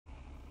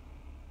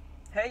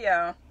Hey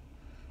y'all.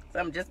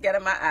 Something just got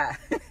in my eye.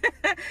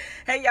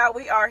 Hey y'all,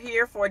 we are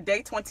here for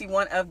day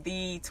 21 of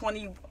the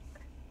 20.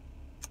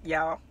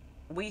 Y'all,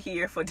 we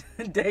here for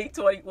day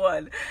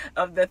 21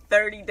 of the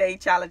 30-day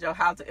challenge on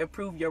how to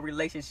improve your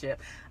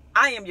relationship.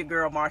 I am your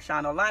girl,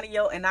 Marshawn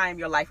Olanio, and I am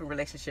your life and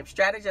relationship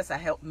strategist. I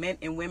help men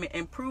and women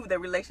improve their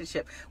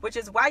relationship, which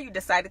is why you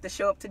decided to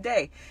show up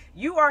today.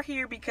 You are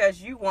here because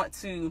you want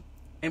to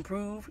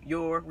improve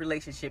your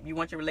relationship. You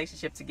want your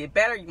relationship to get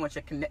better. You want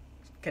your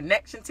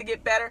connection to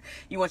get better.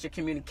 You want your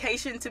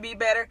communication to be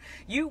better.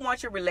 You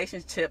want your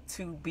relationship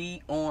to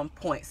be on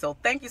point. So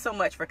thank you so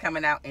much for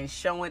coming out and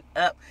showing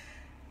up.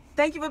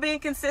 Thank you for being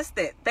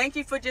consistent. Thank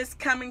you for just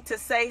coming to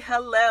say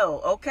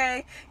hello,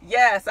 okay?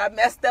 Yes, I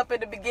messed up in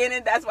the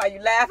beginning. That's why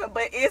you're laughing,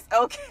 but it's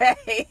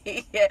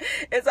okay.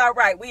 It's all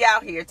right. We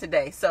out here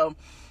today. So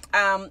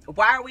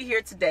why are we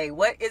here today?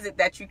 What is it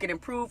that you can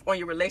improve on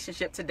your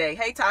relationship today?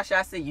 Hey, Tasha,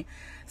 I see you.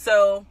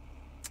 So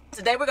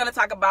today we're going to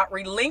talk about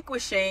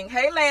relinquishing.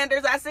 Hey,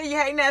 Landers, I see you.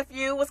 Hey,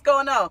 nephew, what's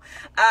going on?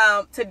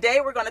 Today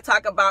we're going to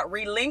talk about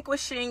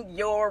relinquishing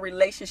your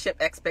relationship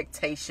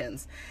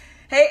expectations.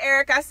 Hey,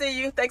 Eric, I see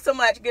you. Thanks so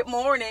much. Good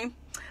morning.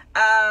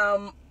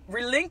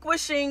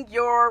 Relinquishing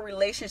your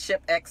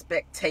relationship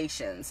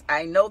expectations.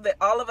 I know that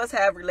all of us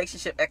have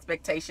relationship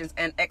expectations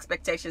and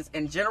expectations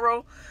in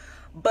general,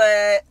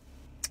 but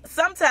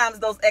sometimes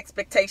those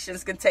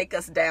expectations can take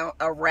us down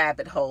a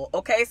rabbit hole.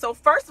 Okay, so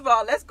first of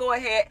all, let's go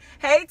ahead.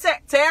 Hey,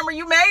 Tamara,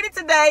 you made it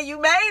today. You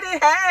made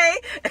it.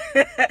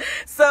 Hey.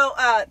 So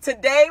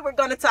today we're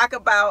going to talk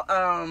about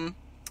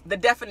the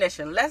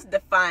definition. Let's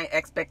define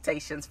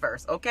expectations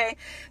first. Okay,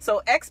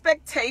 so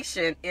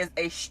expectation is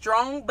a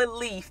strong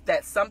belief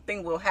that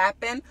something will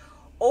happen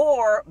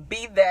or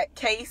be that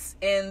case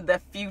in the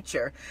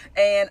future.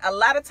 And a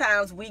lot of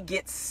times we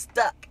get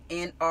stuck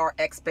in our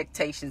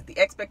expectations, the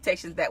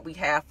expectations that we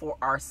have for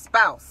our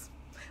spouse.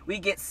 We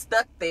get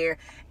stuck there.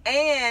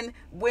 And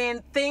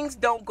when things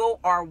don't go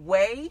our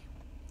way,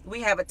 we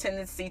have a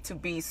tendency to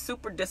be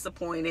super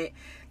disappointed,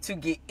 to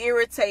get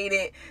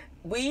irritated.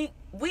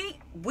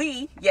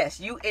 Yes,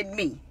 you and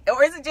me.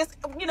 Or is it just,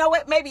 you know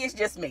what? Maybe it's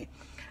just me.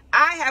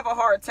 I have a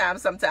hard time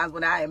sometimes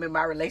when I am in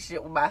my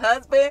relationship with my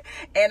husband,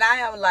 and I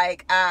am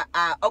like,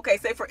 okay,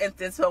 say for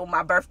instance, so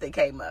my birthday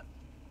came up.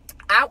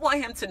 I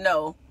want him to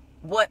know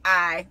what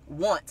I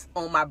want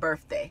on my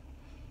birthday,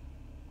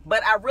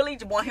 but I really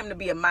want him to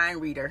be a mind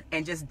reader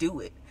and just do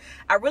it.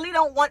 I really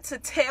don't want to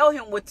tell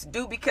him what to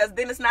do because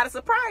then it's not a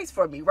surprise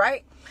for me,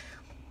 right?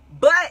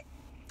 But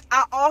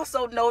I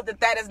also know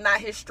that that is not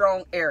his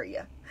strong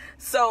area.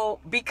 So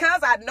because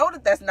I know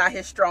that that's not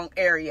his strong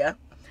area,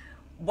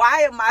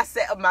 why am I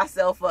setting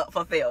myself up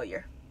for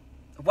failure?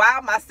 Why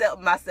am I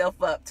setting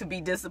myself up to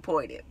be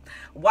disappointed?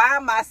 Why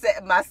am I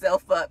setting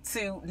myself up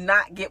to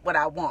not get what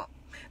I want?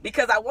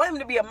 Because I want him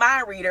to be a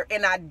mind reader,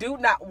 and I do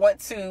not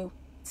want to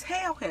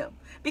tell him.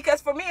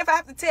 Because for me, if I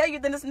have to tell you,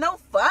 then it's no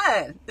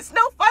fun. It's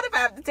no fun if I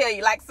have to tell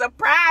you. Like,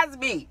 surprise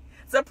me.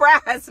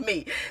 Surprise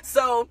me.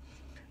 So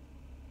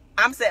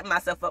I'm setting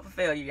myself up for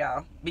failure,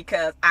 y'all,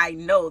 because I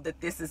know that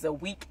this is a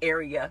weak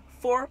area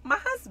for my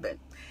husband.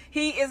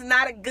 He is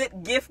not a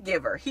good gift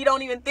giver. He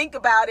don't even think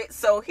about it.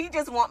 So he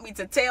just want me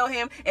to tell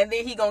him, and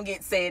then he gonna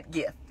get said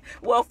gift.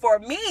 Well, for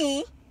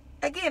me,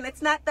 again,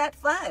 it's not that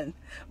fun.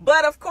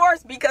 But of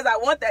course, because I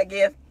want that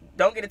gift,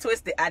 don't get it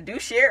twisted, I do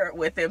share it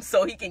with him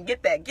so he can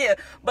get that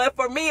gift. But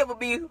for me, it would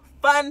be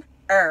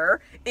funner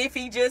if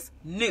he just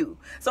knew.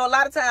 So a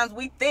lot of times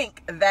we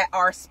think that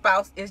our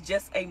spouse is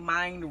just a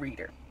mind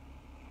reader.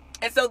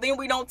 And so then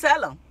we don't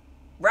tell him,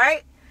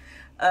 right?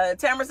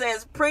 Tamara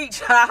says,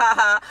 preach,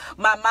 my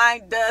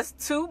mind does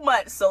too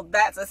much, so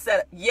that's a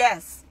setup.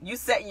 Yes, you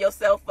setting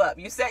yourself up.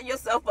 You set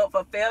yourself up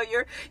for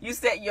failure. You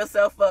set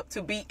yourself up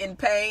to be in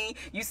pain.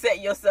 You set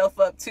yourself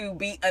up to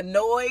be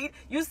annoyed.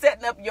 You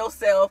setting up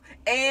yourself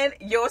and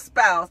your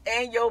spouse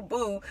and your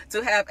boo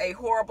to have a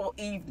horrible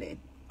evening.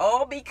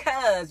 All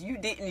because you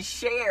didn't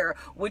share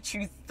what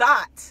you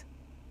thought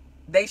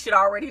they should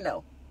already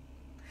know.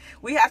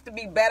 We have to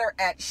be better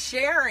at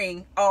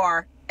sharing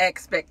our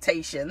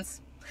expectations.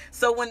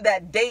 So when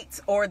that date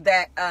or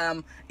that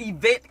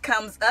event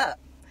comes up,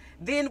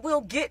 then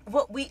we'll get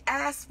what we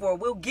asked for.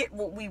 We'll get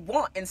what we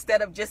want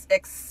instead of just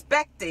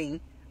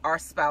expecting our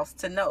spouse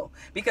to know.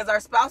 Because our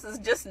spouse is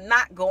just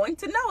not going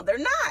to know. They're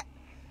not.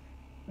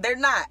 They're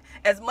not.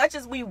 As much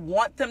as we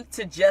want them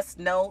to just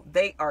know,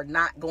 they are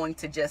not going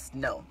to just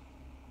know.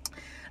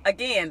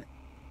 Again,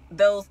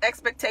 those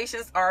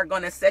expectations are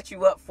going to set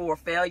you up for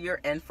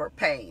failure and for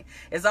pain.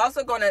 It's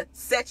also going to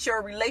set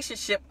your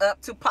relationship up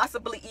to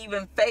possibly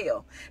even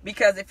fail.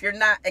 Because if you're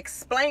not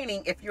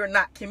explaining, if you're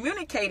not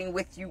communicating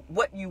with you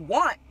what you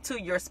want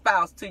to your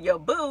spouse, to your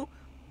boo,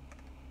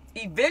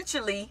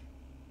 eventually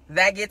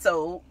that gets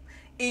old.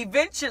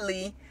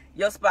 Eventually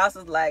your spouse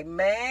is like,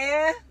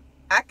 man,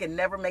 I can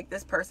never make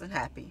this person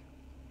happy.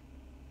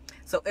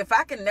 So if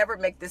I can never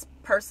make this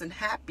person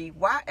happy,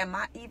 why am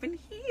I even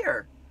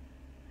here?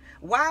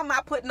 Why am I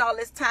putting all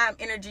this time,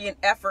 energy, and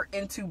effort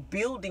into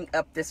building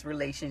up this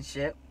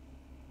relationship,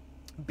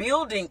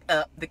 building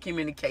up the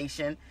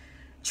communication,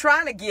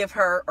 trying to give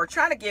her or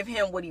trying to give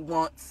him what he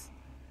wants,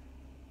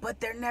 but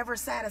they're never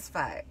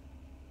satisfied.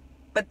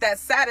 But that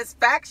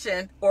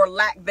satisfaction or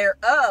lack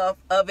thereof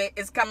of it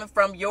is coming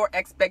from your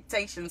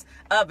expectations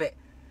of it.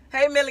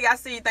 Hey, Millie, I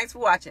see you. Thanks for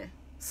watching.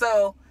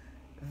 So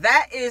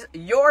that is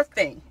your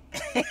thing.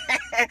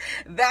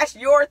 That's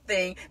your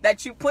thing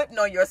that you putting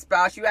on your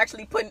spouse. You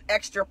actually putting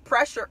extra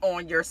pressure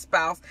on your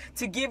spouse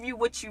to give you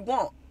what you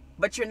want,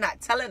 but you're not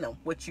telling them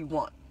what you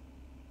want.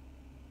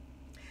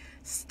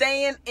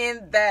 Staying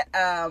in that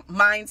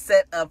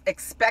mindset of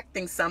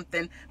expecting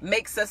something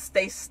makes us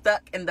stay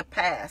stuck in the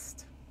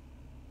past.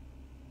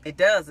 It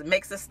does. It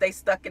makes us stay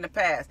stuck in the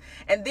past.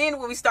 And then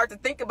when we start to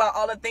think about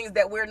all the things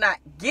that we're not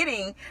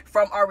getting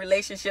from our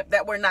relationship,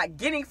 that we're not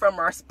getting from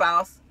our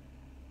spouse,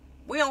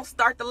 we don't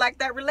start to like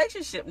that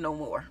relationship no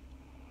more.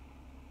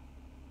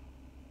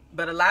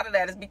 But a lot of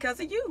that is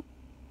because of you.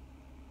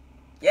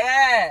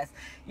 Yes.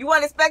 You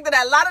weren't expecting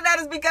that. A lot of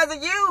that is because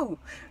of you.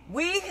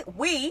 We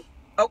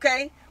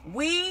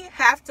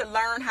have to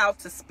learn how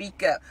to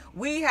speak up.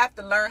 We have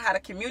to learn how to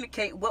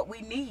communicate what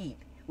we need.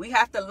 We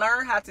have to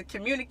learn how to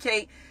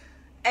communicate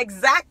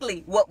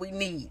exactly what we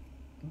need.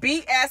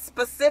 Be as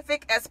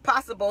specific as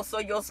possible so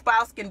your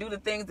spouse can do the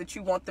things that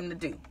you want them to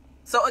do.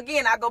 So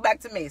again, I go back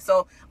to me.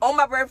 So on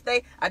my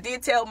birthday, I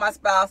did tell my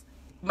spouse,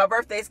 my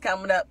birthday's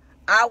coming up.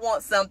 I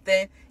want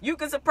something. You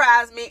can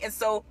surprise me. And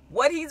so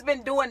what he's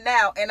been doing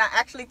now, and I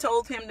actually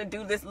told him to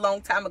do this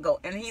long time ago,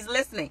 and he's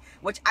listening,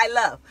 which I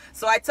love.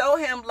 So I told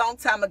him long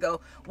time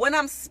ago, when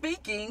I'm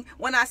speaking,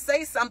 when I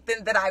say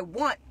something that I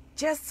want,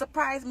 just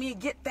surprise me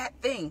and get that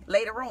thing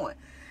later on.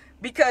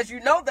 Because you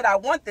know that I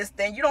want this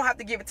thing. You don't have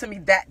to give it to me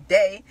that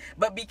day.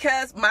 But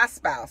because my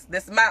spouse,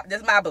 this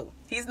is my boo,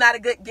 he's not a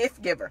good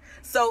gift giver.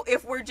 So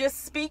if we're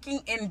just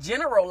speaking in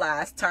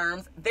generalized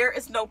terms, there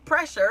is no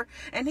pressure.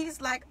 And he's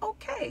like,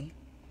 okay.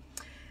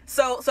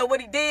 So what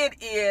he did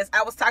is,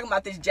 I was talking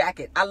about this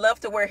jacket. I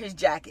love to wear his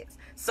jackets.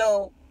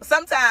 So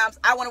sometimes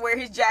I want to wear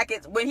his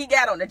jackets when he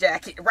got on the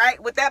jacket,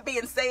 right? With that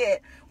being said,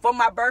 for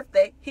my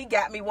birthday, he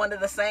got me one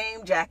of the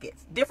same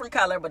jackets. Different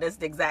color, but it's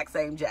the exact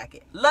same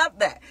jacket. Love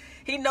that.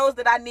 He knows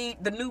that I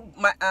need the new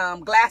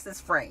glasses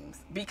frames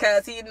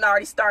because he had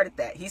already started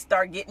that. He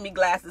started getting me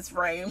glasses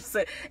frames.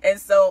 And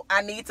so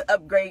I need to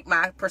upgrade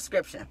my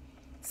prescription.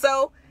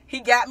 So he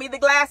got me the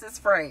glasses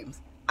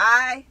frames.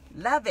 I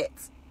love it.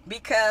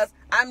 Because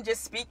I'm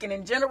just speaking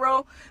in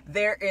general.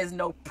 There is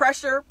no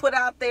pressure put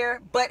out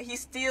there, but he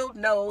still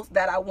knows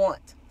that I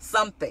want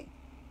something.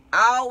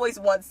 I always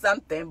want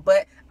something,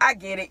 but I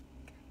get it.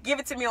 Give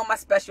it to me on my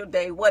special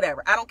day,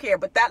 whatever. I don't care.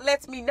 But that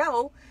lets me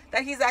know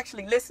that he's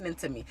actually listening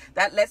to me.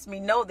 That lets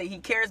me know that he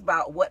cares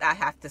about what I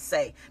have to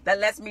say. That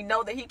lets me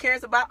know that he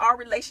cares about our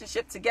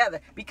relationship together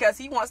because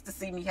he wants to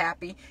see me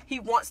happy. He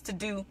wants to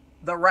do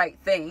the right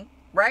thing,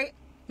 right?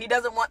 He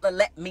doesn't want to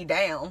let me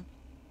down.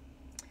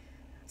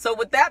 So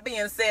with that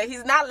being said,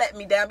 he's not letting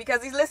me down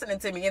because he's listening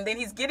to me. And then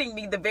he's getting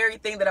me the very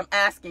thing that I'm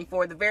asking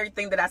for, the very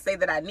thing that I say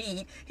that I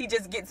need. He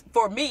just gets,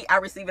 for me, I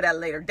receive it at a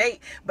later date.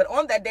 But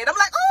on that date, I'm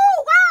like,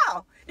 oh,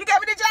 wow, you got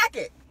me the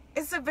jacket.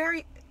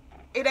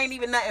 It ain't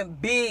even nothing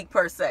big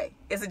per se.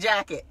 It's a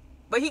jacket.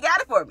 But he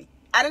got it for me.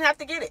 I didn't have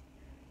to get it.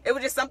 It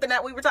was just something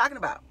that we were talking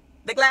about.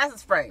 The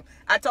glasses frame.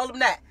 I told him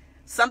that.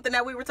 Something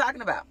that we were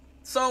talking about.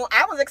 So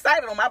I was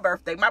excited on my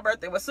birthday. My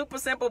birthday was super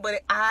simple,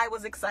 but I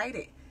was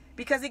excited.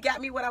 Because he got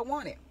me what I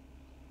wanted.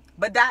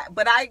 But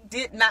I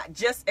did not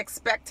just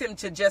expect him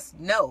to just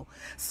know.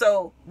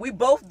 So we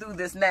both do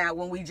this now.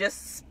 When we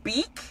just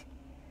speak,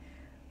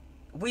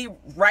 we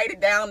write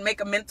it down,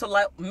 make a mental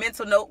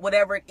note,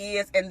 whatever it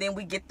is, and then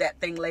we get that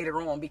thing later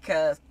on.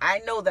 Because I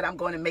know that I'm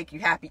going to make you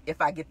happy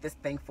if I get this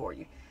thing for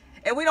you.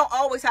 And we don't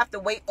always have to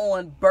wait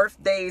on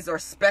birthdays or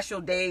special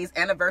days,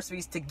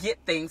 anniversaries to get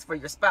things for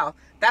your spouse.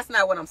 That's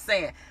not what I'm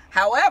saying.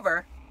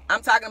 However,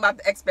 I'm talking about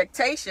the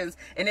expectations,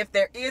 and if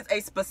there is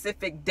a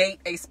specific date,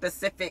 a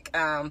specific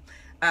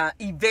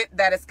event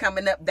that is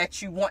coming up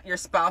that you want your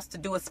spouse to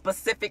do a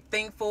specific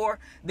thing for,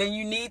 then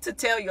you need to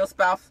tell your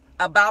spouse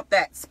about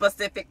that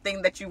specific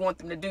thing that you want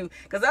them to do,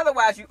 because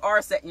otherwise you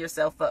are setting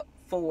yourself up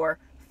for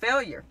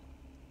failure.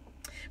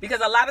 Because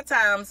a lot of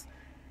times,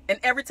 and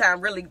every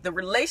time really, the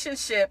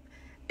relationship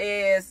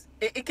is,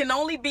 it can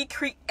only be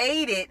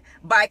created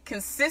by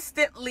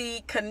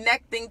consistently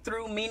connecting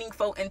through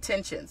meaningful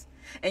intentions.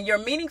 And your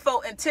meaningful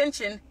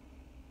intention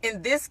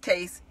in this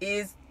case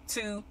is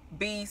to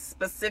be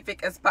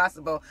specific as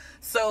possible.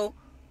 So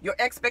your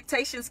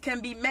expectations can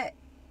be met.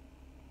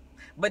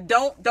 But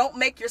don't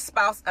make your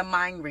spouse a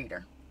mind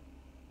reader.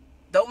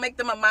 Don't make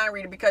them a mind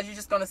reader because you're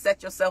just going to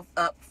set yourself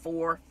up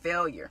for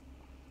failure.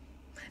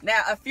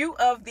 Now, a few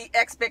of the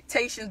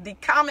expectations, the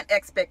common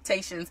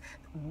expectations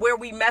where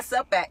we mess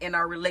up at in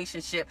our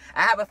relationship.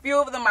 I have a few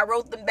of them. I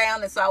wrote them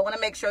down, and so I want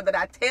to make sure that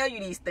I tell you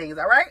these things,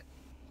 all right?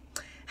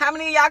 How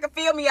many of y'all can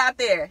feel me out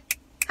there?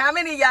 How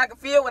many of y'all can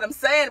feel what I'm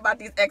saying about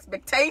these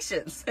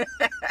expectations?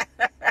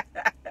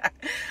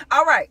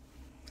 All right.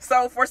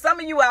 So for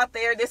some of you out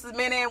there, this is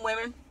men and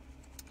women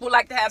who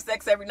like to have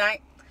sex every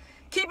night.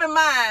 Keep in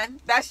mind,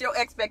 that's your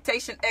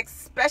expectation,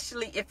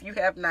 especially if you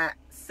have not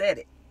said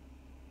it.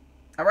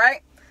 All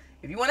right?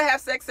 If you want to have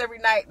sex every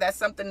night, that's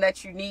something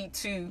that you need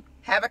to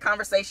have a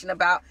conversation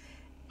about.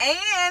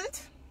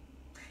 And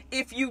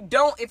if you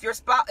don't, if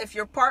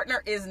your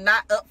partner is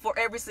not up for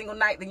every single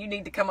night, then you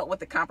need to come up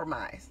with a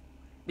compromise.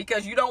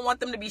 Because you don't want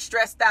them to be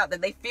stressed out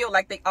that they feel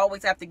like they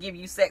always have to give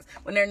you sex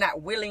when they're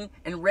not willing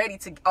and ready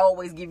to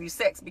always give you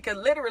sex. Because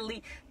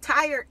literally,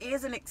 tired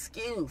is an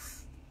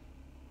excuse.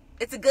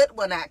 It's a good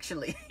one,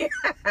 actually.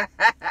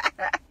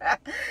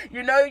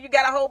 You know, you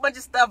got a whole bunch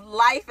of stuff.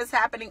 Life is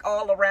happening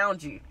all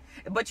around you.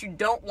 But you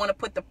don't want to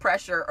put the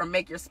pressure or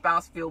make your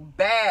spouse feel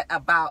bad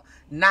about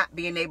not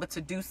being able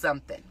to do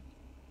something.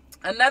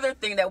 Another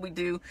thing that we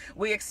do,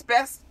 we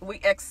expect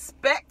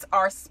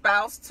our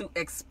spouse to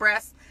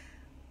express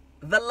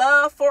the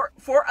love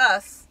for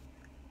us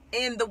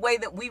in the way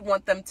that we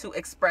want them to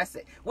express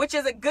it, which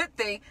is a good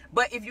thing.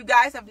 But if you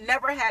guys have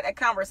never had a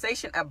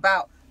conversation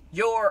about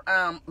your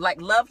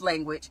like love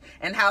language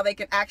and how they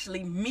can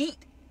actually meet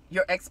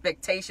your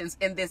expectations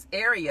in this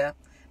area,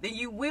 then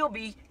you will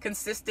be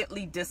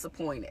consistently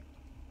disappointed.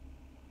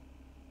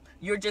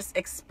 You're just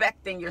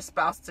expecting your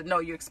spouse to know.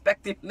 You're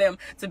expecting them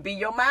to be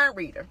your mind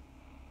reader.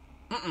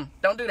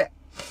 Don't do that.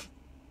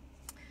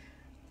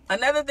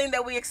 Another thing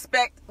that we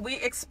expect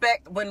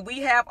when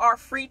we have our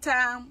free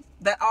time,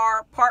 that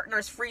our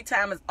partner's free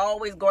time is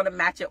always going to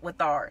match up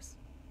with ours.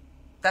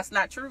 That's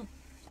not true.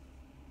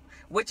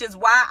 Which is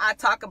why I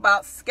talk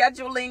about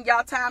scheduling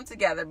y'all time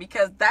together,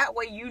 because that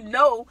way you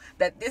know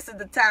that this is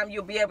the time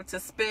you'll be able to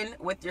spend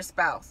with your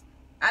spouse.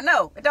 I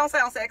know it don't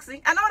sound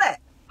sexy. I know that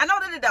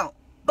it don't.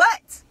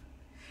 But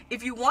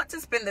if you want to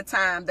spend the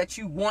time that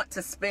you want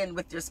to spend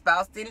with your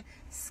spouse, then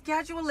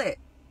schedule it.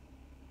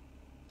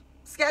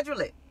 Schedule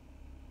it.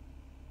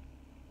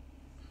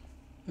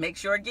 Make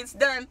sure it gets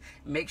done.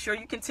 Make sure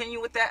you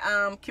continue with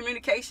that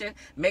communication.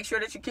 Make sure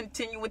that you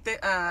continue with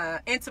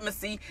the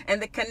intimacy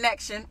and the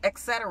connection,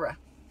 etc.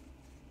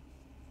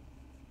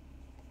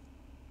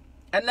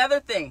 Another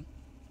thing,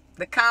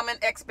 the common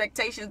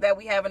expectations that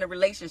we have in a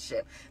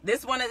relationship.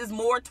 This one is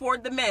more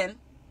toward the men,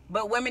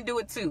 but women do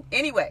it too.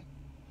 Anyway,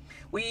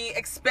 we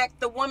expect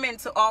the woman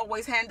to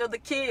always handle the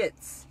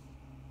kids.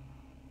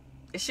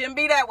 It shouldn't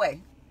be that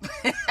way.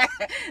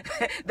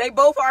 They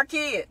both are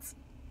kids.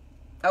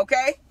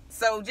 Okay?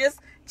 So just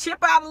chip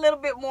out a little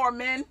bit more,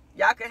 men.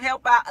 Y'all can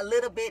help out a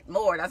little bit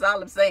more. That's all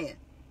I'm saying.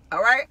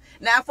 All right?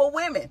 Now for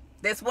women,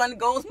 this one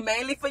goes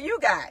mainly for you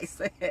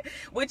guys,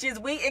 which is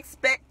we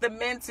expect the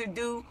men to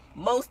do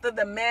most of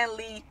the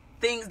manly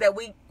things that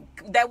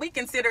we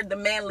consider the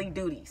manly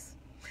duties.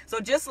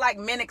 So just like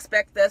men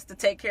expect us to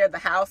take care of the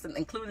house, and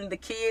including the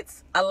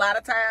kids, a lot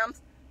of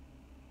times,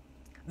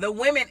 the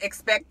women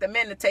expect the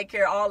men to take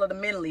care of all of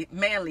the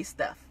manly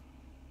stuff.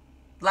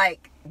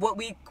 Like what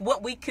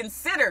we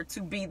consider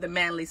to be the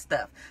manly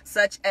stuff,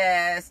 such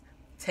as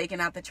taking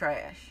out the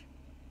trash.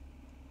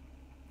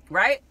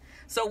 Right?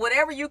 So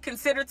whatever you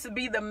consider to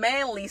be the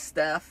manly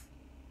stuff,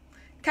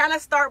 kind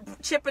of start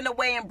chipping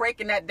away and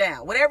breaking that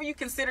down. Whatever you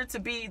consider to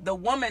be the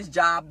woman's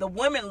job, the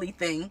womanly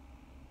thing,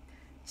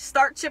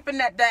 start chipping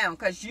that down,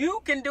 because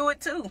you can do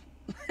it too.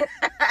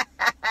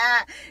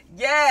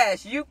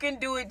 Yes, you can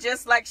do it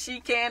just like she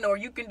can, or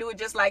you can do it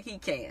just like he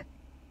can.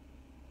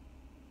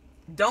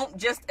 Don't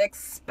just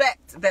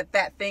expect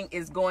that thing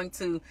is going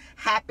to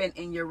happen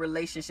in your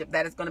relationship,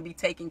 that it's going to be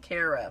taken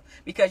care of,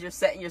 because you're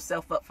setting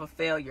yourself up for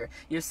failure.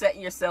 You're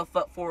setting yourself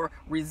up for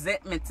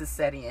resentment to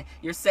set in.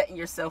 You're setting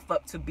yourself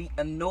up to be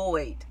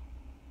annoyed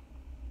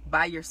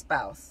by your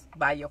spouse,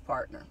 by your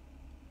partner.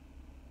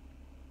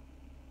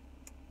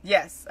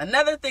 Yes,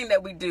 another thing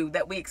that we do,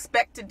 that we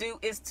expect to do,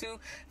 is to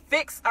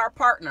fix our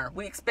partner.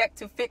 We expect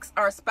to fix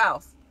our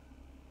spouse.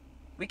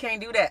 We can't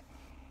do that.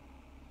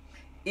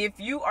 If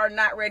you are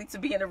not ready to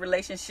be in a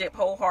relationship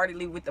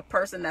wholeheartedly with the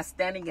person that's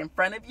standing in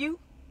front of you,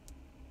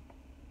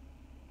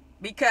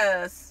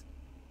 because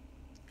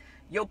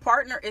your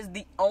partner is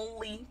the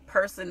only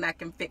person that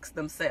can fix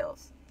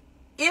themselves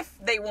if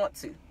they want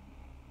to.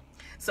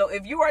 So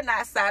if you are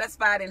not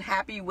satisfied and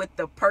happy with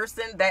the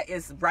person that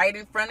is right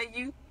in front of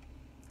you,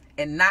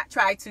 and not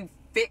try to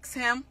fix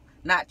him,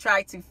 not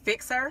try to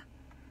fix her,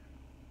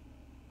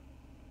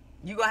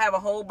 you're going to have a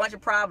whole bunch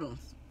of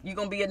problems. You're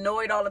going to be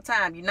annoyed all the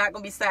time. You're not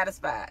going to be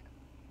satisfied.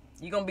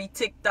 You're going to be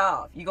ticked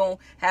off. You're going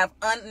to have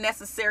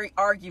unnecessary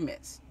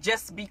arguments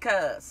just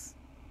because.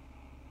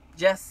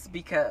 Just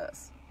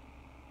because.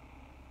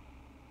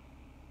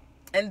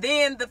 And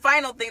then the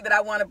final thing that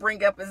I want to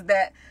bring up is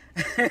that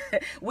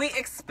we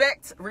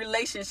expect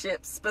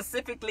relationships,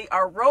 specifically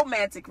our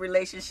romantic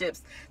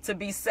relationships, to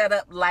be set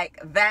up like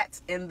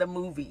that in the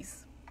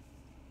movies,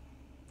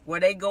 where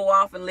they go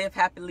off and live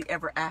happily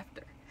ever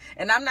after.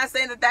 And I'm not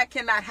saying that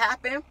cannot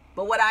happen,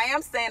 but what I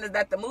am saying is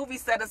that the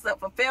movies set us up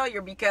for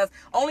failure, because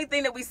only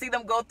thing that we see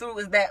them go through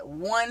is that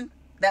one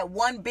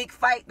big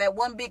fight, that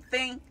one big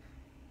thing.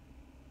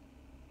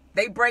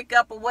 They break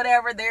up or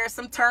whatever. There's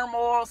some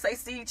turmoil. They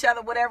see each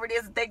other, whatever it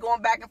is that they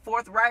going back and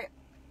forth, right?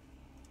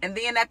 And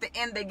then at the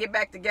end, they get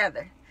back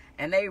together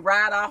and they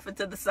ride off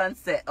into the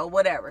sunset or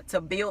whatever to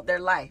build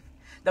their life.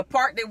 The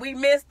part that we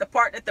miss, the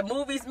part that the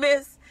movies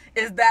miss,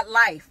 is that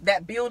life,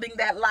 that building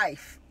that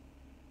life.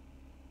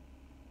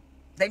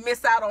 They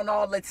miss out on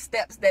all the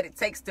steps that it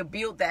takes to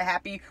build that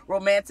happy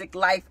romantic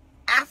life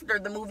after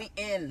the movie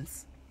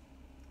ends.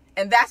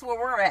 And that's where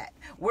we're at.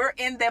 We're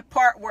in that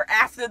part where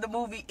after the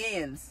movie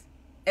ends,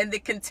 and the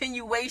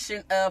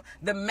continuation of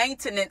the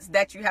maintenance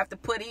that you have to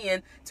put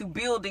in to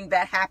building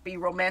that happy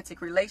romantic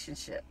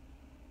relationship.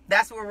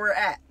 That's where we're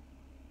at.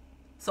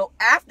 So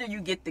after you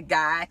get the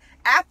guy,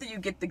 after you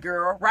get the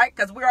girl, right?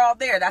 Because we're all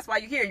there. That's why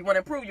you're here. You want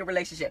to improve your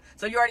relationship.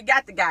 So you already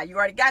got the guy. You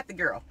already got the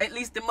girl, at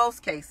least in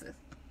most cases.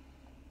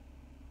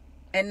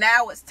 And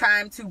now it's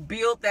time to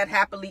build that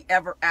happily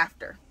ever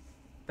after.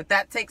 But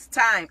that takes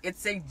time.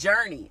 It's a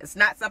journey. It's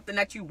not something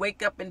that you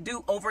wake up and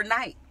do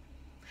overnight.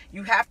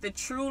 You have to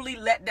truly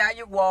let down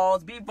your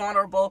walls, be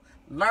vulnerable,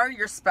 learn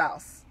your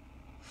spouse,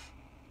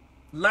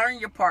 learn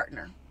your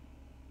partner,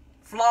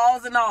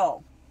 flaws and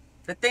all,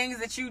 the things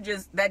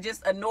that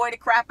just annoy the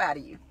crap out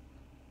of you.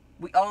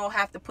 We all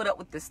have to put up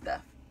with this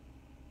stuff.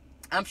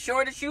 I'm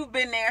sure that you've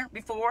been there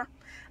before.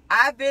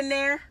 I've been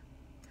there.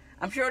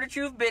 I'm sure that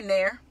you've been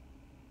there.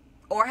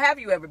 Or have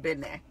you ever been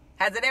there?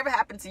 Has it ever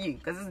happened to you?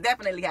 Because it's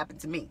definitely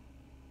happened to me.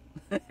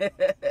 All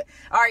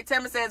right,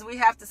 Tamara says we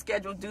have to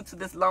schedule due to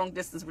this long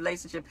distance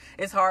relationship.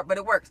 It's hard, but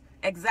it works.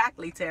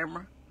 Exactly,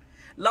 Tamara.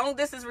 Long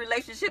distance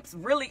relationships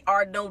really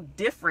are no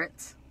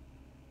different,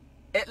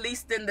 at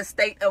least in the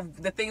state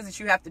of the things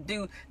that you have to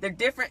do. They're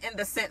different in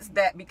the sense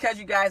that because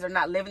you guys are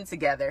not living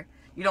together,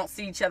 you don't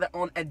see each other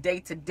on a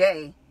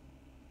day-to-day.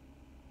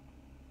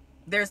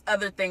 There's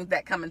other things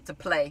that come into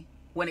play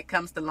when it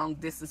comes to long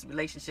distance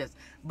relationships.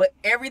 But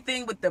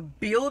everything with the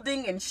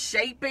building and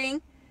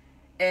shaping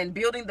and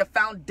building the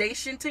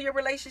foundation to your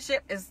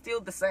relationship is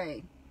still the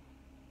same.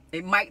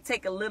 It might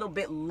take a little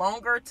bit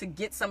longer to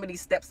get some of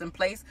these steps in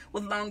place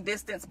with long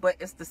distance, but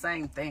it's the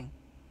same thing.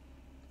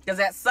 Because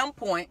at some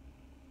point,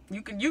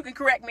 you can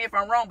correct me if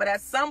I'm wrong, but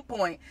at some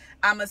point,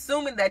 I'm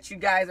assuming that you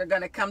guys are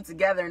going to come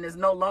together and it's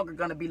no longer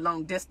going to be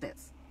long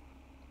distance.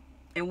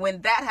 And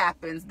when that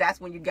happens, that's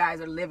when you guys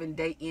are living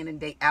day in and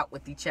day out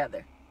with each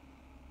other.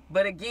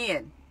 But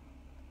again,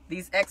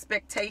 these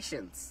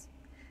expectations,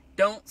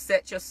 don't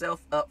set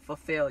yourself up for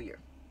failure.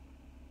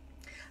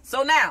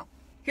 So now,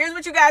 here's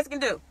what you guys can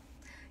do.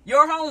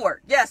 Your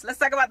homework. Yes, let's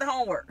talk about the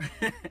homework.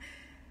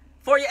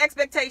 For your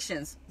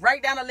expectations,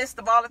 write down a list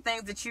of all the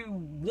things that you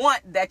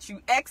want, that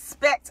you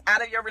expect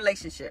out of your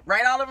relationship.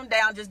 Write all of them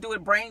down. Just do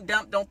it brain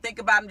dump. Don't think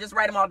about them. Just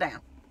write them all down.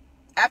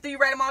 After you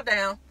write them all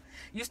down,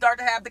 you start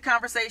to have the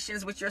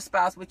conversations with your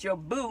spouse, with your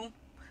boo,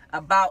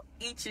 about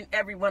each and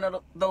every one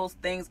of those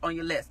things on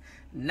your list.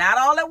 Not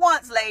all at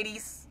once,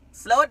 ladies.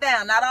 Slow it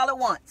down. Not all at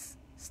once.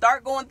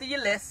 Start going through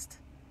your list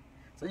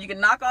so you can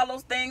knock all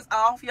those things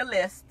off your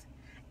list,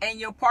 and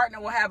your partner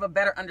will have a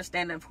better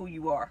understanding of who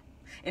you are.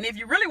 And if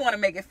you really want to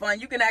make it fun,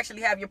 you can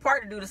actually have your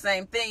partner do the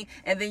same thing,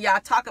 and then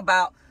y'all talk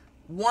about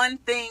one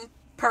thing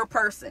per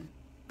person,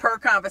 per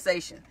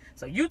conversation.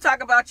 So you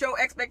talk about your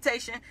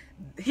expectation,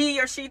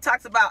 he or she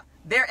talks about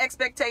their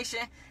expectation,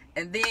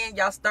 and then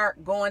y'all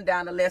start going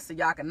down the list so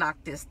y'all can knock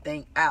this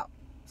thing out.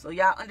 So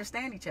y'all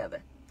understand each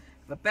other.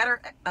 A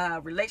better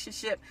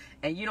relationship,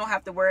 and you don't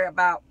have to worry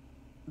about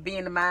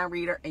being a mind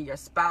reader, and your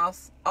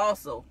spouse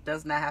also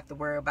does not have to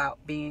worry about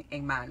being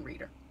a mind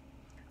reader.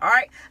 All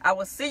right, I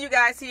will see you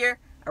guys here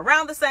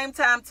around the same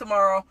time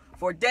tomorrow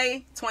for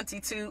day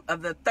 22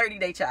 of the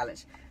 30-day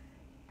challenge.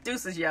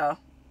 Deuces, y'all.